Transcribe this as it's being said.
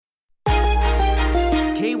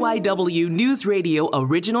KYW News Radio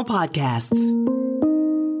original podcasts.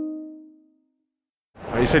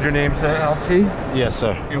 You said your name's LT? Yes,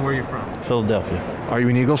 sir. And where are you from? Philadelphia. Are you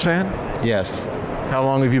an Eagles fan? Yes. How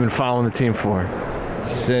long have you been following the team for?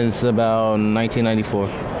 Since about 1994.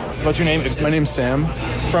 What's your name? My name's Sam.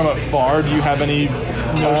 From afar, do you have any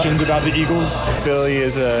notions about the Eagles? Philly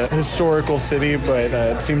is a historical city, but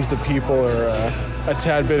it seems the people are a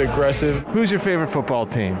tad bit aggressive. Who's your favorite football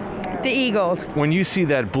team? The Eagles. When you see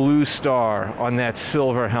that blue star on that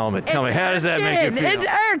silver helmet, tell me, how does that make you feel? It's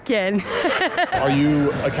irking. Are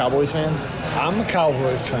you a Cowboys fan? I'm a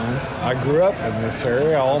Cowboys fan. I grew up in this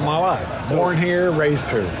area all my life. Born here, raised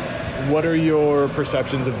here. What are your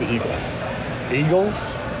perceptions of the Eagles?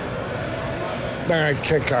 Eagles? They're gonna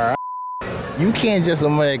kick our ass. You can't just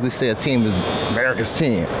automatically say a team is America's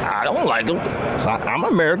team. I don't like them. So I'm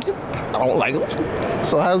American. I don't like them.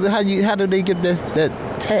 So how do they get that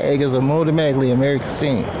tag as a automatically American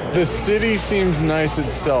team? The city seems nice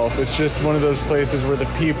itself. It's just one of those places where the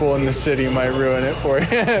people in the city might ruin it for you.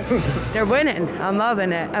 They're winning. I'm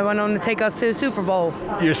loving it. I want them to take us to the Super Bowl.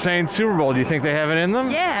 You're saying Super Bowl. Do you think they have it in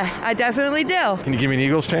them? Yeah, I definitely do. Can you give me an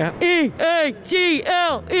Eagles chant? E-A-G-L-E-S,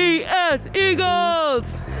 Eagles!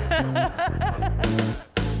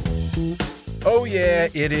 Oh yeah,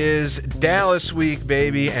 it is Dallas week,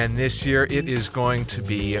 baby, and this year it is going to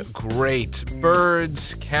be great.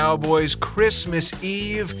 Birds, Cowboys, Christmas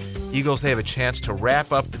Eve. Eagles, they have a chance to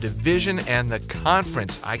wrap up the division and the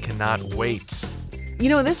conference. I cannot wait. You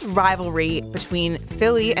know, this rivalry between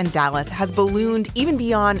Philly and Dallas has ballooned even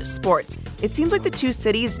beyond sports. It seems like the two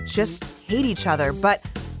cities just hate each other, but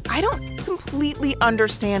I don't completely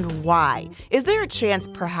understand why. Is there a chance,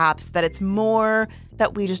 perhaps, that it's more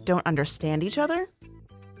that we just don't understand each other?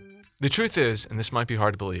 The truth is, and this might be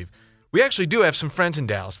hard to believe, we actually do have some friends in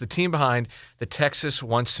Dallas, the team behind the Texas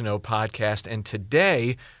Wants to Know podcast, and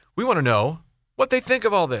today we want to know what they think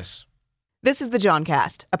of all this. This is the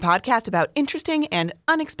Johncast, a podcast about interesting and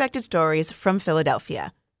unexpected stories from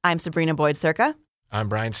Philadelphia. I'm Sabrina Boyd-Circa. I'm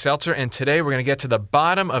Brian Seltzer, and today we're going to get to the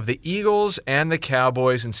bottom of the Eagles and the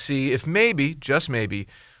Cowboys and see if maybe, just maybe,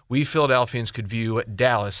 we Philadelphians could view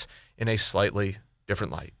Dallas in a slightly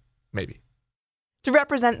different light. Maybe. To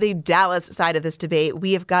represent the Dallas side of this debate,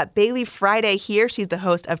 we have got Bailey Friday here. She's the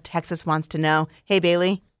host of Texas Wants to Know. Hey,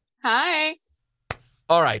 Bailey. Hi.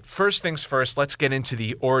 All right, first things first, let's get into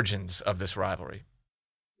the origins of this rivalry.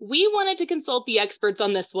 We wanted to consult the experts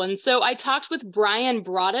on this one, so I talked with Brian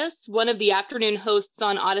Broaddus, one of the afternoon hosts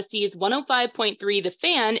on Odyssey's 105.3 The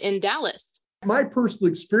Fan in Dallas. My personal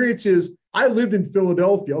experience is I lived in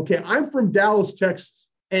Philadelphia. Okay, I'm from Dallas, Texas.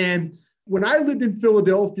 And when I lived in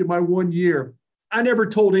Philadelphia my 1 year, I never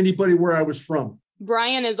told anybody where I was from.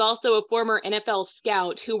 Brian is also a former NFL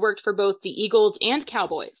scout who worked for both the Eagles and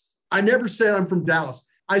Cowboys. I never said I'm from Dallas.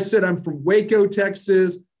 I said I'm from Waco,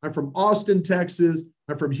 Texas. I'm from Austin, Texas.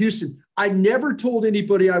 I'm from Houston. I never told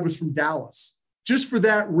anybody I was from Dallas, just for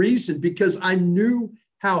that reason, because I knew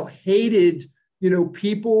how hated,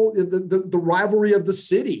 people, the rivalry of the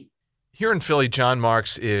city. Here in Philly, John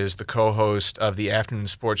Marks is the co-host of the afternoon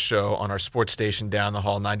sports show on our sports station down the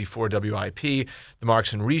hall, 94 WIP, the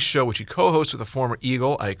Marks and Reese Show, which he co-hosts with a former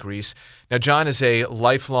Eagle, Ike Reese. Now, John is a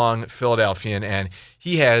lifelong Philadelphian, and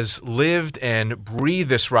he has lived and breathed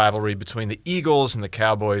this rivalry between the Eagles and the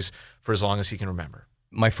Cowboys for as long as he can remember.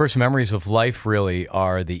 My first memories of life really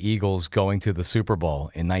are the Eagles going to the Super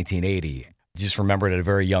Bowl in 1980. Just remembered at a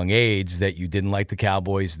very young age that you didn't like the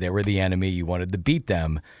Cowboys. They were the enemy. You wanted to beat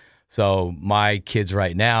them. So my kids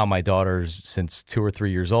right now, my daughter's since 2 or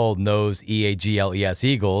 3 years old, knows EAGLES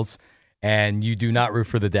Eagles, and you do not root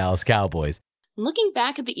for the Dallas Cowboys. Looking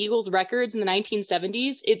back at the Eagles' records in the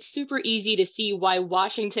 1970s, it's super easy to see why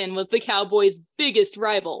Washington was the Cowboys' biggest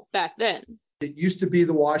rival back then. It used to be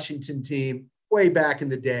the Washington team way back in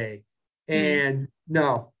the day. And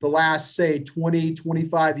no, the last, say, 20,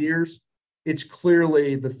 25 years, it's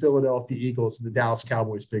clearly the Philadelphia Eagles and the Dallas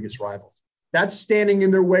Cowboys' biggest rivals. That's standing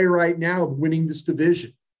in their way right now of winning this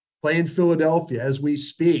division, playing Philadelphia as we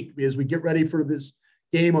speak, as we get ready for this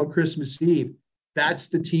game on Christmas Eve. That's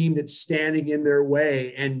the team that's standing in their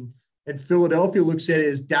way. And Philadelphia looks at it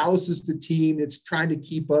as Dallas is the team that's trying to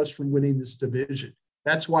keep us from winning this division.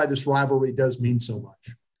 That's why this rivalry does mean so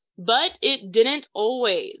much. But it didn't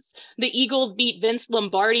always. The Eagles beat Vince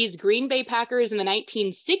Lombardi's Green Bay Packers in the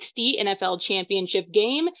 1960 NFL Championship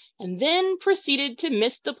game and then proceeded to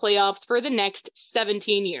miss the playoffs for the next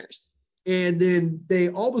 17 years. And then they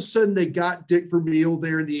all of a sudden they got Dick Vermeil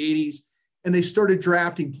there in the 80s and they started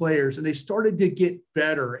drafting players and they started to get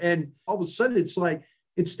better. And all of a sudden it's like,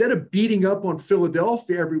 instead of beating up on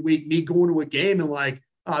Philadelphia every week, me going to a game and like,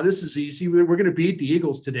 this is easy. We're going to beat the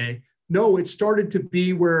Eagles today. No, it started to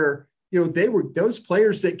be where, they were those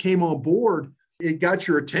players that came on board. It got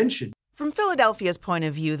your attention. From Philadelphia's point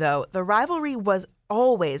of view, though, the rivalry was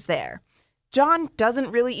always there. John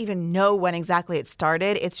doesn't really even know when exactly it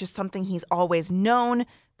started. It's just something he's always known.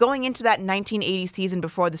 Going into that 1980 season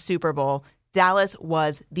before the Super Bowl, Dallas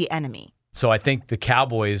was the enemy. So I think the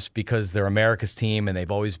Cowboys, because they're America's team and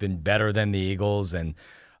they've always been better than the Eagles, and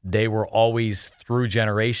they were always through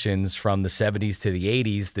generations from the 70s to the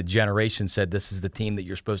 80s, the generation said this is the team that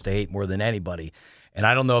you're supposed to hate more than anybody. And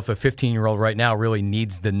I don't know if a 15-year-old right now really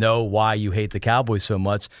needs to know why you hate the Cowboys so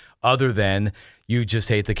much, other than you just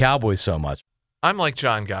hate the Cowboys so much. I'm like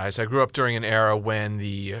John, guys. I grew up during an era when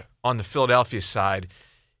on the Philadelphia side,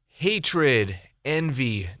 hatred,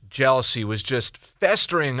 envy, jealousy was just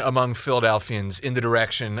festering among Philadelphians in the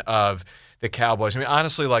direction of the Cowboys. I mean,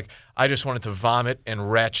 honestly, I just wanted to vomit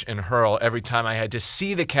and retch and hurl every time I had to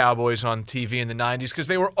see the Cowboys on TV in the 90s because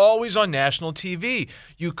they were always on national TV.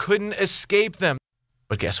 You couldn't escape them.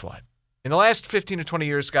 But guess what? In the last 15 to 20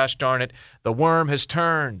 years, gosh darn it, the worm has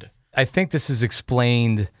turned. I think this is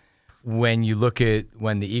explained when you look at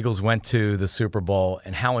when the Eagles went to the Super Bowl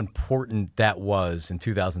and how important that was in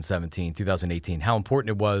 2017, 2018, how important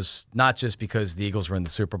it was, not just because the Eagles were in the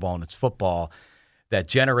Super Bowl and it's football, that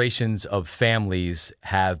generations of families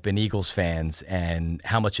have been Eagles fans and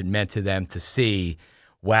how much it meant to them to see,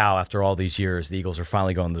 wow, after all these years, the Eagles are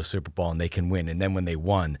finally going to the Super Bowl and they can win. And then when they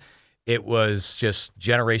won, it was just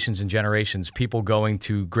generations and generations, people going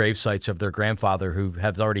to grave sites of their grandfather who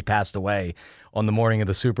have already passed away on the morning of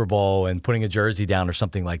the Super Bowl and putting a jersey down or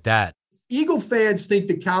something like that. Eagle fans think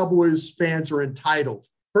the Cowboys fans are entitled.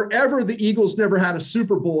 Forever, the Eagles never had a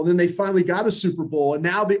Super Bowl, and then they finally got a Super Bowl. And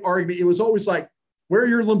now the argument, it was always like, where are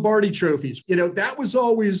your Lombardi trophies? That was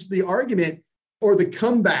always the argument or the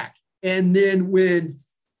comeback. And then when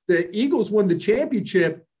the Eagles won the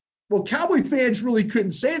championship, well, Cowboy fans really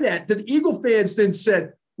couldn't say that. The Eagle fans then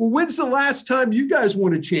said, well, when's the last time you guys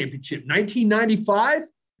won a championship? 1995?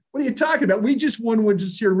 What are you talking about? We just won one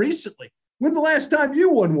just here recently. When's the last time you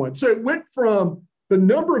won one? So it went from the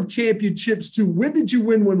number of championships to when did you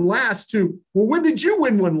win one last to, well, when did you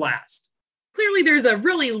win one last? Clearly, there's a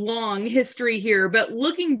really long history here, but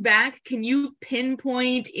looking back, can you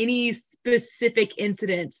pinpoint any specific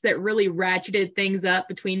incidents that really ratcheted things up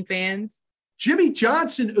between fans? Jimmy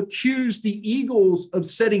Johnson accused the Eagles of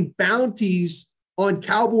setting bounties on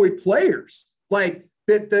Cowboy players, like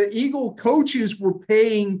that the Eagle coaches were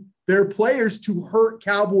paying their players to hurt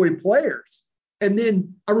Cowboy players. And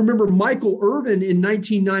then I remember Michael Irvin in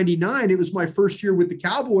 1999. It was my first year with the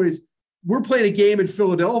Cowboys. We're playing a game in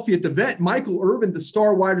Philadelphia at the Vet. Michael Irvin, the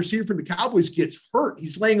star wide receiver from the Cowboys, gets hurt.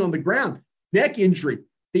 He's laying on the ground, neck injury.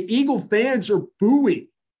 The Eagle fans are booing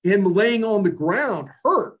him laying on the ground,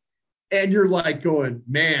 hurt. And you're like going,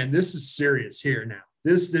 man, this is serious here now.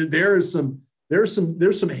 There's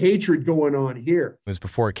some hatred going on here. It was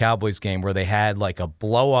before a Cowboys game where they had like a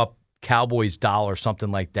blow up Cowboys doll or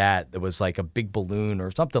something like that. There was like a big balloon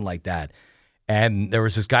or something like that. And there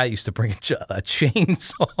was this guy that used to bring a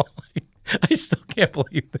chainsaw. I still can't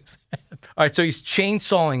believe this happened. All right, so he's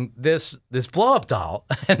chainsawing this blow up doll,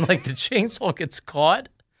 and like the chainsaw gets caught,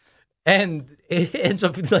 and it ends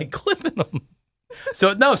up like clipping him.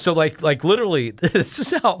 So literally, this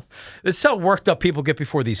is how worked up people get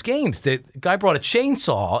before these games. The guy brought a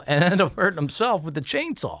chainsaw and ended up hurting himself with the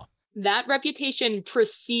chainsaw. That reputation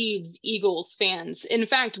precedes Eagles fans. In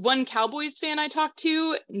fact, one Cowboys fan I talked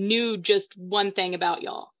to knew just one thing about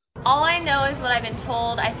y'all. All I know is what I've been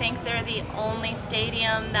told. I think they're the only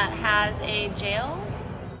stadium that has a jail.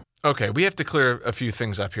 Okay, we have to clear a few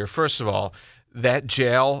things up here. First of all, that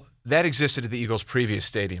jail, that existed at the Eagles' previous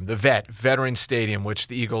stadium, the Veterans Stadium, which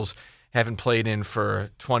the Eagles haven't played in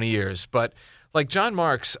for 20 years. But like John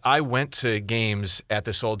Marks, I went to games at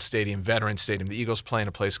this old stadium, Veterans Stadium. The Eagles play in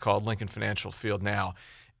a place called Lincoln Financial Field now.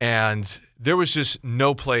 And there was just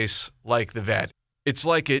no place like the Vet. It's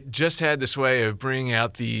like it just had this way of bringing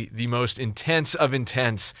out the most intense of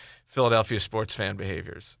intense Philadelphia sports fan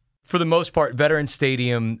behaviors. For the most part, Veterans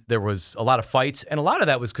Stadium, there was a lot of fights, and a lot of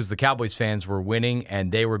that was because the Cowboys fans were winning,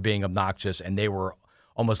 and they were being obnoxious, and they were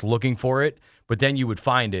almost looking for it. But then you would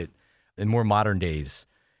find it in more modern days.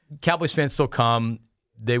 Cowboys fans still come.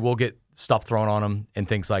 They will get stuff thrown on them and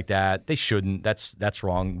things like that. They shouldn't. That's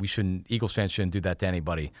wrong. We shouldn't. Eagles fans shouldn't do that to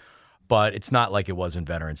anybody. But it's not like it was in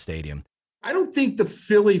Veterans Stadium. I don't think the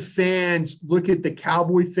Philly fans look at the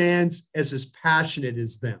Cowboy fans as passionate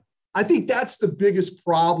as them. I think that's the biggest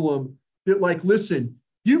problem. That, like, listen,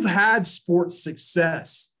 you've had sports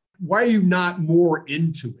success. Why are you not more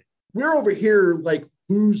into it? We're over here, like,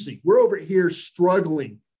 losing. We're over here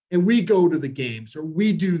struggling, and we go to the games, or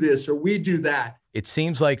we do this, or we do that. It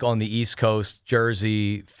seems like on the East Coast,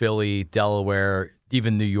 Jersey, Philly, Delaware,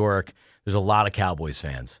 even New York, there's a lot of Cowboys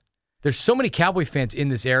fans. There's so many Cowboy fans in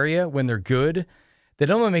this area when they're good that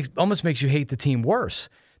it almost makes you hate the team worse.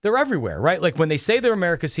 They're everywhere, right? Like when they say they're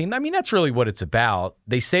America's team, I mean, that's really what it's about.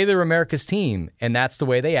 They say they're America's team, and that's the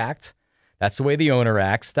way they act. That's the way the owner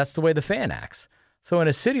acts. That's the way the fan acts. So in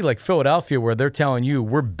a city like Philadelphia, where they're telling you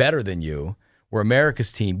we're better than you, we're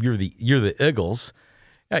America's team, you're the Eagles,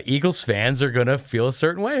 Eagles fans are going to feel a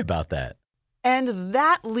certain way about that. And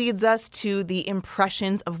that leads us to the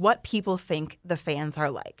impressions of what people think the fans are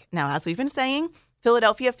like. Now, as we've been saying,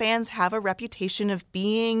 Philadelphia fans have a reputation of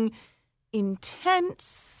being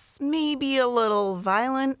intense, maybe a little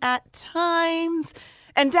violent at times.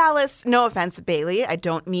 And Dallas, no offense, Bailey, I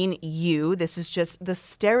don't mean you. This is just the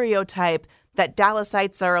stereotype that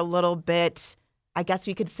Dallasites are a little bit, I guess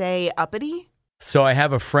we could say, uppity. So I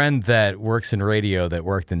have a friend that works in radio that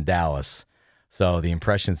worked in Dallas. So the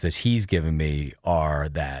impressions that he's given me are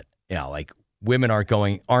that, like women aren't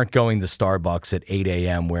going to Starbucks at 8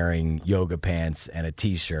 a.m. wearing yoga pants and a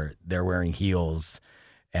T-shirt. They're wearing heels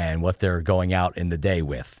and what they're going out in the day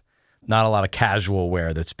with. Not a lot of casual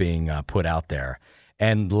wear that's being put out there.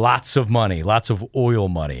 And lots of money, lots of oil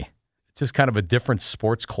money. It's just kind of a different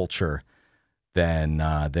sports culture than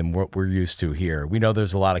what we're used to here. We know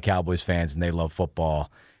there's a lot of Cowboys fans and they love football.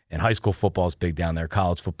 And high school football is big down there.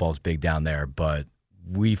 College football is big down there. But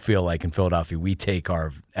we feel like in Philadelphia, we take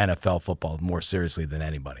our NFL football more seriously than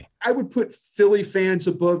anybody. I would put Philly fans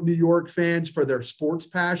above New York fans for their sports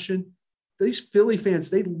passion. These Philly fans,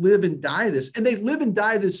 they live and die this. And they live and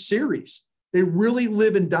die this series. They really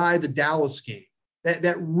live and die the Dallas game.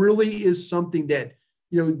 That really is something that,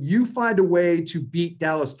 you find a way to beat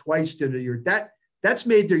Dallas twice in a year. That's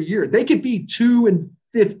made their year. They could be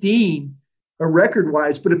 2-15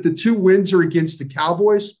 record-wise, but if the 2 wins are against the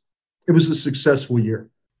Cowboys, it was a successful year.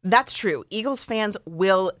 That's true. Eagles fans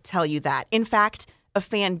will tell you that. In fact, a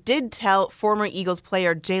fan did tell former Eagles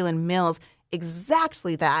player Jalen Mills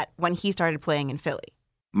exactly that when he started playing in Philly.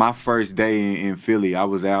 My first day in Philly, I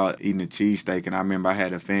was out eating a cheesesteak, and I remember I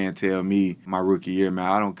had a fan tell me my rookie year, man,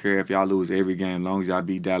 I don't care if y'all lose every game, as long as y'all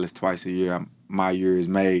beat Dallas twice a year, my year is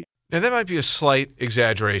made. Now, that might be a slight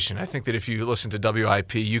exaggeration. I think that if you listen to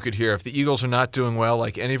WIP, you could hear if the Eagles are not doing well,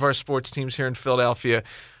 like any of our sports teams here in Philadelphia,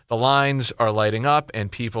 the lines are lighting up and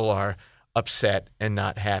people are upset and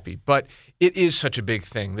not happy. But it is such a big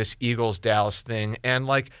thing, this Eagles-Dallas thing. And,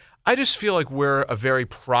 I just feel like we're a very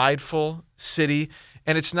prideful city.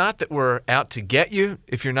 And it's not that we're out to get you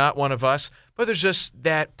if you're not one of us, but there's just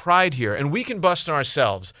that pride here. And we can bust on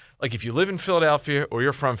ourselves. Like if you live in Philadelphia or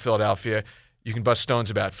you're from Philadelphia, you can bust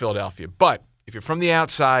stones about Philadelphia. But if you're from the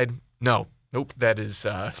outside, nope, that is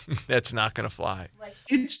that's not going to fly.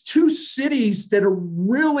 It's 2 cities that are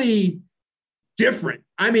really different.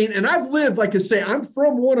 I mean, and I've lived, like I say, I'm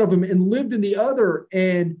from one of them and lived in the other,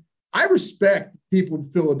 and I respect people in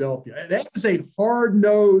Philadelphia. That is a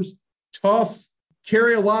hard-nosed, tough,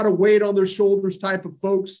 carry a lot of weight on their shoulders type of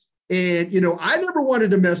folks. And, I never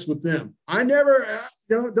wanted to mess with them. I never,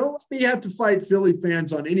 don't let me have to fight Philly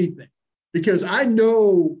fans on anything, because I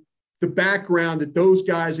know the background that those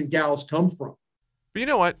guys and gals come from. But you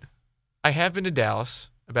know what? I have been to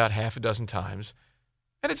Dallas about half a dozen times,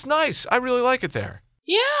 and it's nice. I really like it there.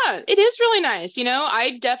 Yeah, it is really nice.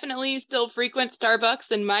 I definitely still frequent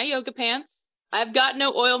Starbucks in my yoga pants. I've got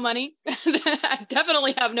no oil money. I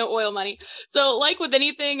definitely have no oil money. So like with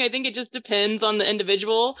anything, I think it just depends on the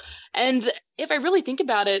individual. And if I really think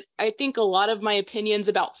about it, I think a lot of my opinions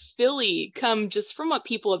about Philly come just from what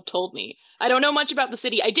people have told me. I don't know much about the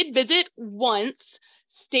city. I did visit once,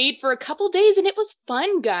 stayed for a couple days, and it was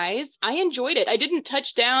fun, guys. I enjoyed it. I didn't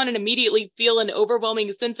touch down and immediately feel an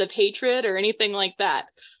overwhelming sense of hatred or anything like that.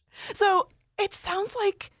 So it sounds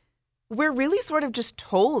like we're really sort of just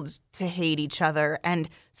told to hate each other. And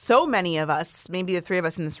so many of us, maybe the 3 of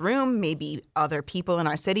us in this room, maybe other people in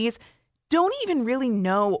our cities, don't even really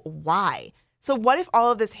know why. So what if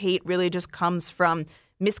all of this hate really just comes from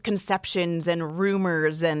misconceptions and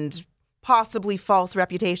rumors and possibly false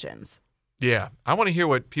reputations? Yeah, I want to hear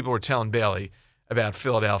what people were telling Bailey about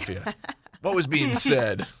Philadelphia. What was being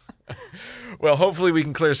said? Well, hopefully we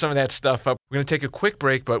can clear some of that stuff up. We're going to take a quick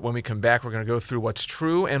break, but when we come back, we're going to go through what's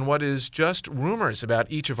true and what is just rumors about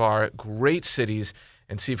each of our great cities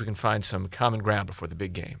and see if we can find some common ground before the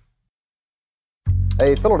big game.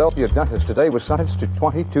 A Philadelphia dentist today was sentenced to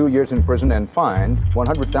 22 years in prison and fined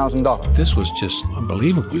 $100,000. This was just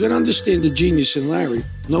unbelievable. You got to understand the genius in Larry.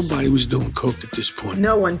 Nobody was doing coke at this point.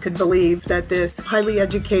 No one could believe that this highly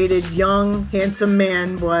educated, young, handsome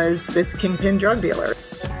man was this kingpin drug dealer.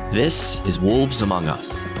 This is Wolves Among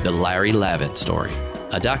Us, the Larry Lavin story,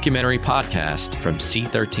 a documentary podcast from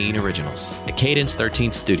C13 Originals, a Cadence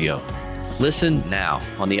 13 studio. Listen now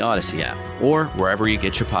on the Odyssey app or wherever you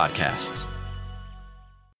get your podcasts.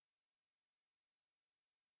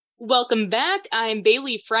 Welcome back. I'm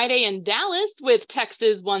Bailey Friday in Dallas with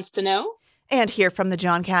Texas Wants to Know. And here from the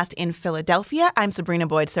Johncast in Philadelphia, I'm Sabrina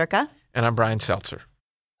Boyd-Circa. And I'm Brian Seltzer.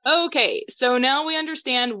 Okay, so now we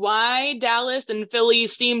understand why Dallas and Philly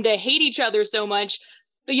seem to hate each other so much.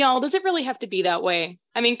 But y'all, does it really have to be that way?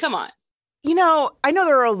 I mean, come on. You know, I know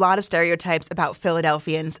there are a lot of stereotypes about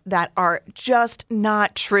Philadelphians that are just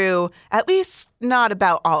not true, at least not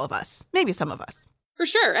about all of us, maybe some of us. For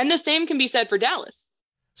sure, and the same can be said for Dallas.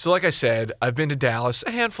 So like I said, I've been to Dallas a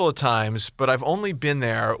handful of times, but I've only been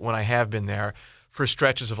there when I have been there for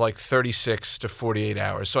stretches of like 36 to 48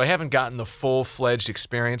 hours. So I haven't gotten the full-fledged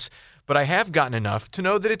experience, but I have gotten enough to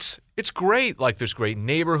know that it's great. Like there's great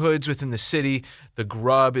neighborhoods within the city. The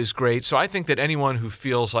grub is great. So I think that anyone who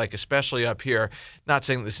feels like, especially up here, not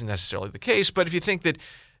saying this is necessarily the case, but if you think that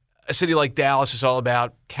a city like Dallas is all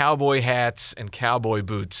about cowboy hats and cowboy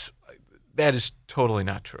boots, that is totally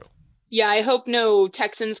not true. Yeah, I hope no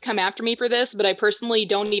Texans come after me for this, but I personally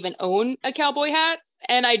don't even own a cowboy hat,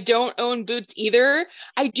 and I don't own boots either.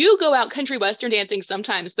 I do go out country western dancing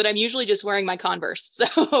sometimes, but I'm usually just wearing my Converse.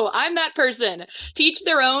 So I'm that person. Teach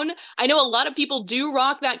their own. I know a lot of people do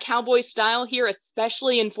rock that cowboy style here,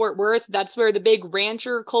 especially in Fort Worth. That's where the big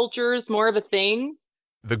rancher culture is more of a thing.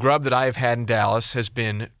 The grub that I've had in Dallas has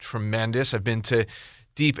been tremendous. I've been to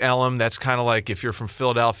Deep Ellum. That's kind of like if you're from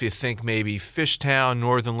Philadelphia, think maybe Fishtown,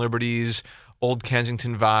 Northern Liberties, Old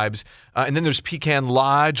Kensington vibes. And then there's Pecan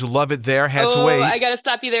Lodge. Love it there. Had to wait. I got to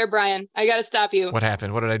stop you there, Brian. I got to stop you. What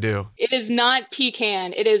happened? What did I do? It is not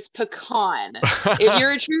pecan. It is pecan. If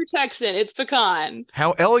you're a true Texan, it's pecan.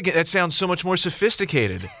 How elegant. That sounds so much more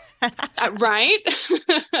sophisticated. Right?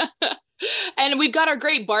 And we've got our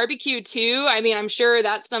great barbecue, too. I mean, I'm sure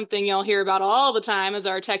that's something you'll hear about all the time is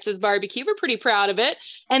our Texas barbecue. We're pretty proud of it.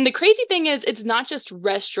 And the crazy thing is, it's not just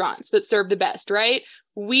restaurants that serve the best, right?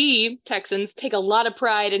 We, Texans, take a lot of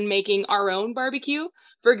pride in making our own barbecue.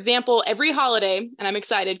 For example, every holiday, and I'm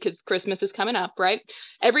excited because Christmas is coming up, right?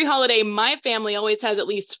 Every holiday, my family always has at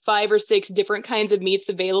least 5 or 6 different kinds of meats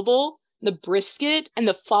available. The brisket and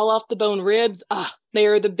the fall off the bone ribs, they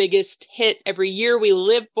are the biggest hit every year. We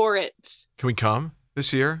live for it. Can we come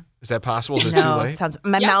this year? Is that possible? Is it No, too late?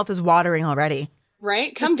 my mouth is watering already.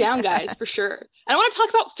 Right? Come down, guys, for sure. And I want to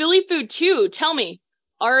talk about Philly food, too. Tell me,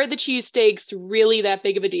 are the cheesesteaks really that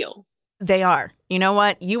big of a deal? They are. You know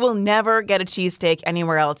what? You will never get a cheesesteak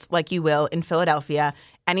anywhere else like you will in Philadelphia.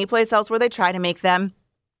 Any place else where they try to make them,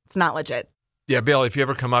 it's not legit. Yeah, Bailey, if you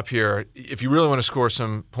ever come up here, if you really want to score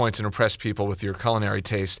some points and impress people with your culinary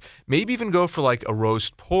taste, maybe even go for like a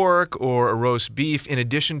roast pork or a roast beef in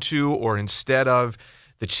addition to or instead of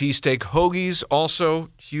the cheesesteak. Hoagies,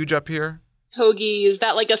 also huge up here. Hoagie, is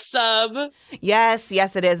that like a sub? Yes,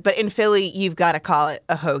 it is. But in Philly, you've got to call it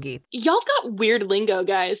a hoagie. Y'all got weird lingo,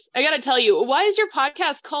 guys. I got to tell you, why is your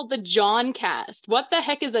podcast called the Johncast? What the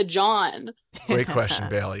heck is a John? Great question,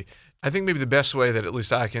 Bailey. I think maybe the best way that at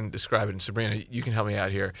least I can describe it, and Sabrina, you can help me out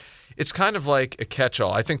here. It's kind of like a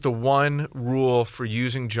catch-all. I think the one rule for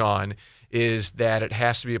using John is that it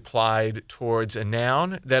has to be applied towards a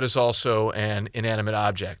noun that is also an inanimate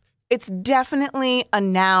object. It's definitely a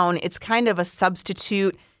noun. It's kind of a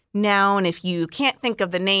substitute noun if you can't think of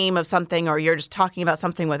the name of something or you're just talking about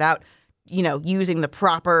something without, using the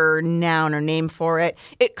proper noun or name for it.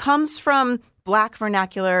 It comes from Black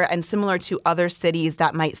vernacular and similar to other cities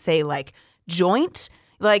that might say like joint,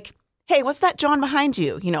 like, hey, what's that John behind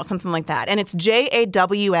you? Something like that. And it's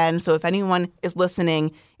Jawn. So if anyone is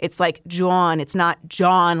listening, it's like John. It's not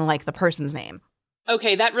John like the person's name.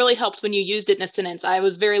 Okay, that really helped when you used it in a sentence. I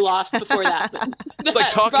was very lost before that. It's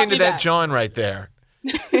like talk into that John right there.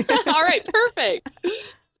 All right, perfect.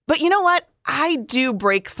 But you know what? I do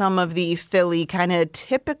break some of the Philly kind of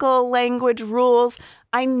typical language rules.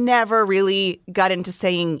 I never really got into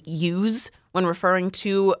saying yous when referring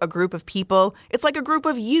to a group of people. It's like a group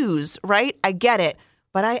of yous, right? I get it.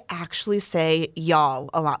 But I actually say y'all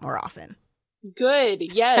a lot more often. Good.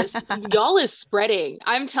 Yes. Y'all is spreading.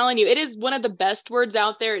 I'm telling you, it is one of the best words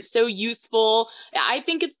out there. It's so useful. I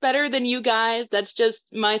think it's better than you guys. That's just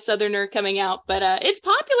my Southerner coming out. But it's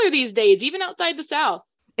popular these days, even outside the South.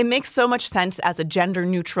 It makes so much sense as a gender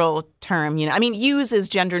neutral term. I mean, use is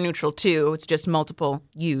gender neutral too. It's just multiple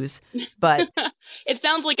use. But it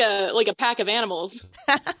sounds like a pack of animals.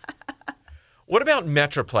 What about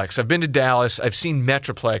Metroplex? I've been to Dallas. I've seen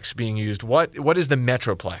Metroplex being used. What is the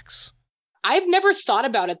Metroplex? I've never thought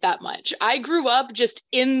about it that much. I grew up just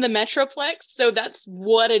in the Metroplex, so that's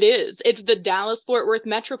what it is. It's the Dallas-Fort Worth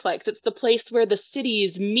Metroplex. It's the place where the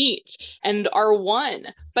cities meet and are one.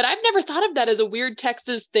 But I've never thought of that as a weird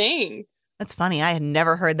Texas thing. That's funny. I had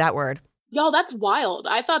never heard that word. Y'all, that's wild.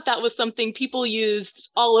 I thought that was something people used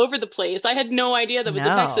all over the place. I had no idea that was a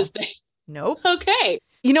Texas thing. Nope. Okay.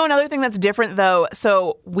 Another thing that's different, though.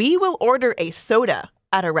 So we will order a soda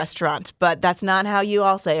at a restaurant, but that's not how you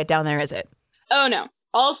all say it down there, is it? Oh, no.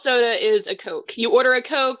 All soda is a Coke. You order a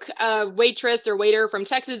Coke, a waitress or waiter from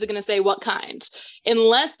Texas is going to say, what kind?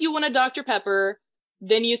 Unless you want a Dr. Pepper,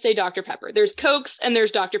 then you say Dr. Pepper. There's Cokes and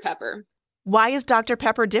there's Dr. Pepper. Why is Dr.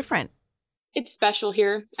 Pepper different? It's special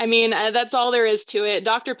here. I mean, that's all there is to it.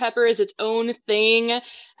 Dr. Pepper is its own thing,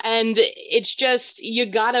 and it's just, you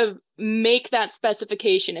gotta make that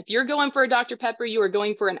specification. If you're going for a Dr. Pepper, you are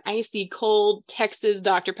going for an icy cold Texas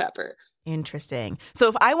Dr. Pepper. Interesting. So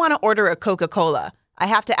if I want to order a Coca-Cola, I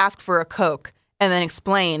have to ask for a Coke and then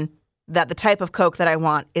explain that the type of Coke that I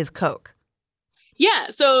want is Coke. Yeah,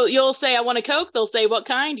 so you'll say, I want a Coke. They'll say, what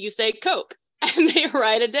kind? You say Coke, and they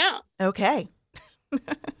write it down. Okay.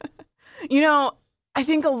 I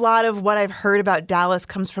think a lot of what I've heard about Dallas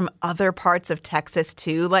comes from other parts of Texas,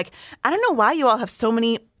 too. Like, I don't know why you all have so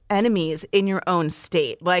many enemies in your own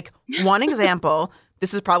state. Like, one example,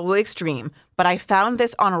 this is probably extreme, but I found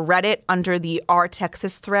this on Reddit under the Our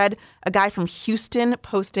Texas thread. A guy from Houston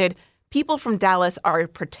posted, people from Dallas are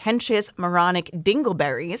pretentious, moronic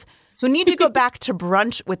dingleberries who need to go back to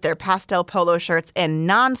brunch with their pastel polo shirts and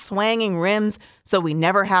non-swanging rims so we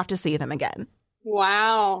never have to see them again.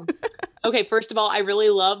 Wow. Okay, first of all, I really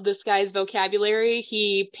love this guy's vocabulary.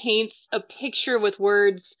 He paints a picture with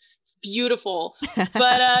words. It's beautiful.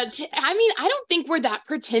 But I don't think we're that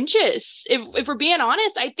pretentious. If we're being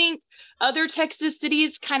honest, I think other Texas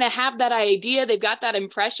cities kind of have that idea. They've got that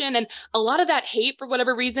impression. And a lot of that hate, for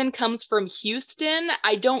whatever reason, comes from Houston.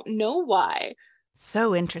 I don't know why.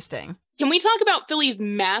 So interesting. Can we talk about Philly's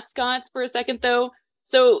mascots for a second, though?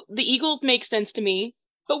 So the Eagles make sense to me.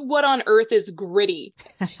 But what on earth is Gritty?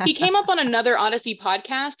 He came up on another Odyssey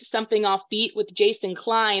podcast, Something Offbeat, with Jason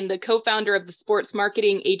Klein, the co-founder of the sports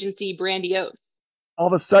marketing agency Brandiose. All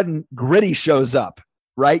of a sudden, Gritty shows up,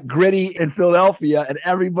 right? Gritty in Philadelphia, and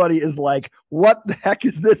everybody is like, what the heck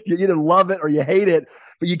is this? You either love it or you hate it,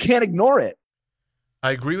 but you can't ignore it.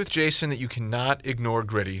 I agree with Jason that you cannot ignore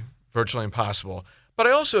Gritty. Virtually impossible. But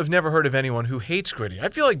I also have never heard of anyone who hates Gritty. I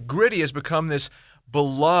feel like Gritty has become this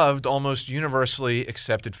beloved, almost universally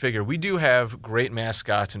accepted figure. We do have great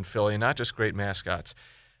mascots in Philly, not just great mascots,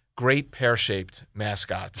 great pear-shaped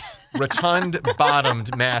mascots,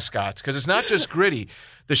 rotund-bottomed mascots, because it's not just Gritty.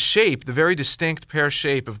 The shape, the very distinct pear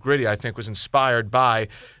shape of Gritty, I think, was inspired by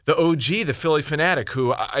the OG, the Philly Fanatic,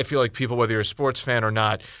 who I feel like people, whether you're a sports fan or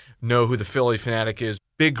not, know who the Philly Fanatic is.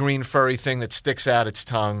 Big green furry thing that sticks out its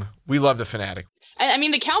tongue. We love the Fanatic. I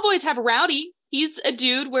mean, the Cowboys have Rowdy. He's a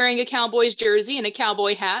dude wearing a Cowboys jersey and a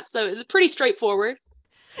cowboy hat, so it's pretty straightforward.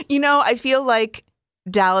 I feel like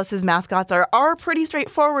Dallas's mascots are pretty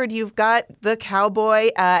straightforward. You've got the cowboy,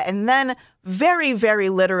 and then very, very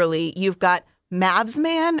literally, you've got Mavs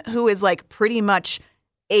Man, who is like pretty much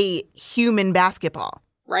a human basketball.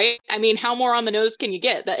 Right? I mean, how more on the nose can you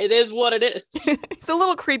get? It is what it is. It's a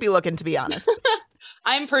little creepy looking, to be honest.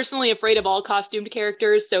 I'm personally afraid of all costumed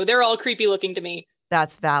characters, so they're all creepy looking to me.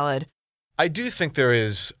 That's valid. I do think there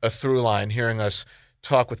is a through line hearing us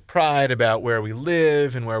talk with pride about where we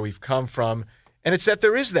live and where we've come from, and it's that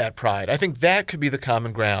there is that pride. I think that could be the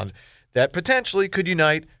common ground that potentially could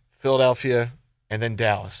unite Philadelphia and then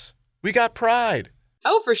Dallas. We got pride.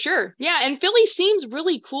 Oh, for sure. Yeah, and Philly seems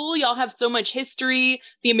really cool. Y'all have so much history.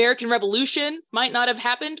 The American Revolution might not have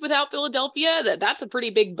happened without Philadelphia. That's a pretty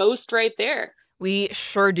big boast right there. We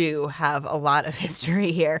sure do have a lot of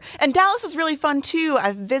history here. And Dallas is really fun, too.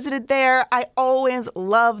 I've visited there. I always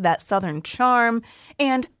love that Southern charm.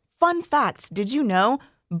 And fun fact, did you know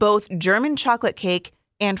both German chocolate cake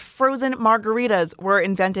and frozen margaritas were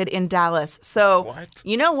invented in Dallas? So, what?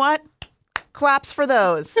 You know what? Claps for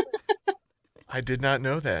those. I did not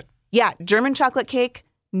know that. Yeah, German chocolate cake,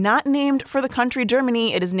 not named for the country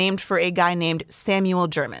Germany. It is named for a guy named Samuel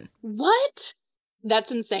German. What? That's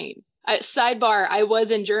insane. Sidebar, I was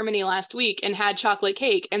in Germany last week and had chocolate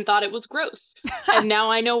cake and thought it was gross. And now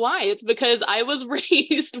I know why. It's because I was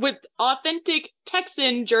raised with authentic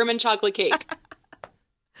Texan German chocolate cake.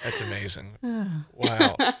 That's amazing.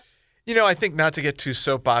 Wow. You know, I think not to get too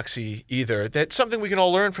soapboxy either, that something we can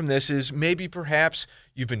all learn from this is maybe perhaps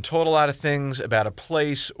you've been told a lot of things about a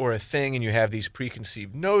place or a thing and you have these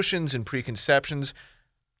preconceived notions and preconceptions.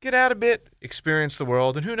 Get out a bit, experience the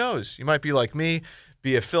world, and who knows? You might be like me,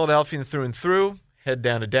 be a Philadelphian through and through, head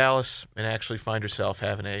down to Dallas, and actually find yourself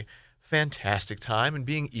having a fantastic time and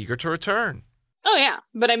being eager to return. Oh, yeah.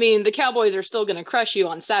 But I mean, the Cowboys are still going to crush you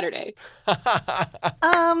on Saturday.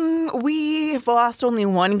 We've lost only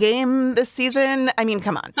one game this season. I mean,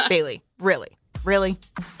 come on, Bailey. Really?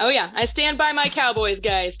 Oh, yeah. I stand by my Cowboys,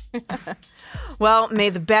 guys. Well, may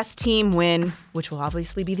the best team win, which will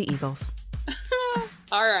obviously be the Eagles.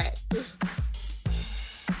 All right.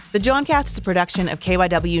 The Johncast is a production of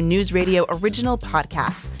KYW News Radio original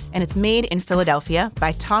podcasts, and it's made in Philadelphia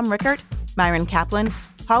by Tom Rickert, Myron Kaplan,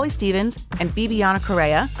 Holly Stevens, and Bibiana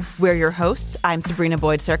Correa. We're your hosts. I'm Sabrina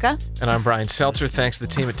Boyd-Circa. And I'm Brian Seltzer. Thanks to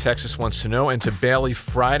the team at Texas Wants to Know and to Bailey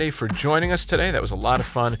Friday for joining us today. That was a lot of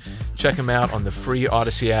fun. Check them out on the free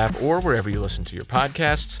Odyssey app or wherever you listen to your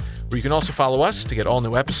podcasts, where you can also follow us to get all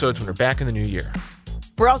new episodes when we're back in the new year.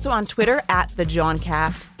 We're also on Twitter at The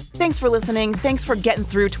Johncast. Thanks for listening. Thanks for getting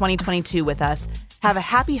through 2022 with us. Have a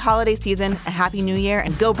happy holiday season, a happy new year,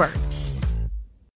 and go Birds.